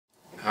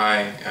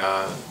Hi,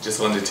 just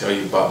wanted to tell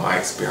you about my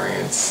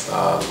experience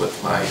with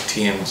my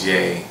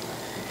TMJ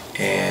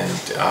and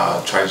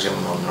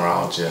trigeminal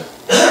neuralgia.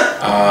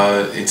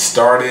 It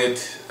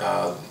started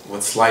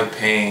with slight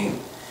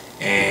pain,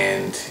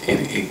 and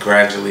it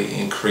gradually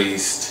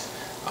increased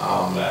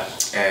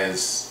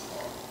as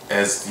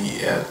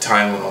the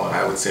time went on.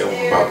 I would say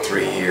over about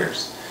 3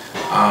 years.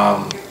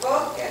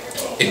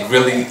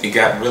 It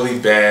got really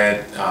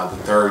bad the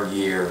third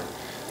year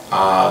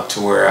to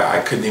where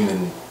I couldn't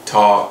even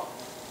talk,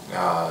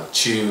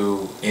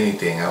 chew,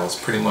 anything. I was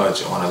pretty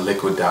much on a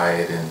liquid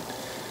diet and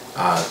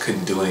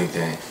couldn't do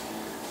anything.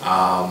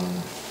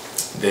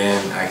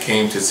 Then I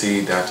came to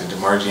see Dr.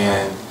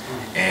 Demerjian,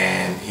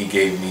 and he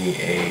gave me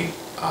a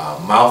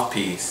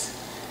mouthpiece,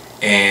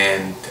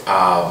 and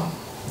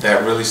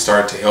that really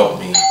started to help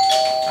me.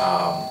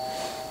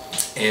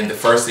 And the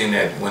first thing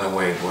that went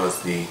away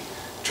was the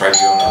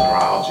trigeminal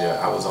neuralgia.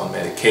 I was on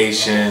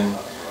medication.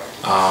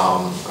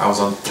 I was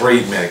on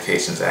 3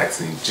 medications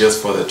actually,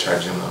 just for the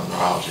trigeminal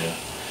neuralgia.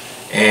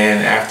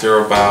 And after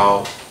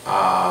about,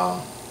 I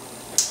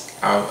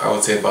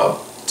would say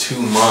about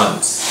 2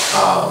 months,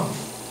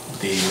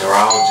 the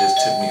neurologist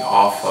took me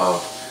off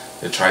of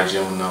the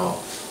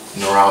trigeminal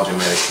neuralgia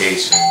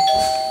medication,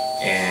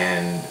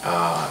 and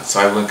so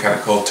I went kind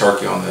of cold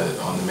turkey on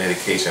the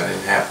medication. I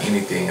didn't have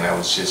anything, and I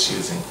was just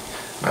using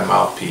my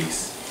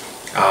mouthpiece.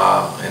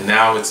 And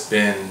now it's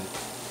been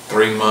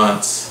 3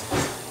 months,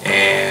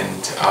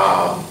 and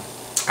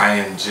I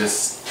am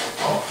just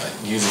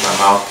using my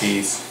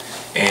mouthpiece,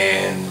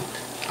 and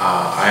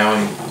I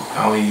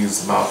only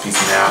use the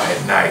mouthpiece now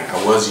at night.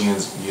 I was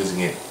using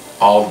it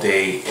all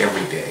day,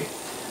 every day.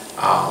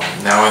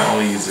 Now I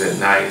only use it at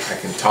night. I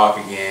can talk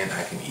again,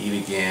 I can eat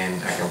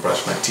again, I can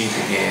brush my teeth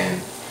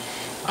again,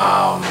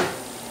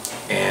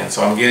 and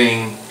so I'm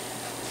getting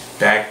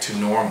back to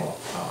normal.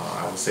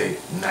 I would say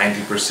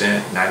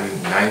 90%,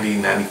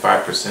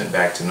 95%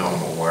 back to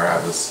normal, where I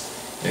was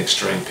in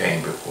extreme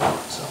pain before.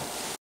 So.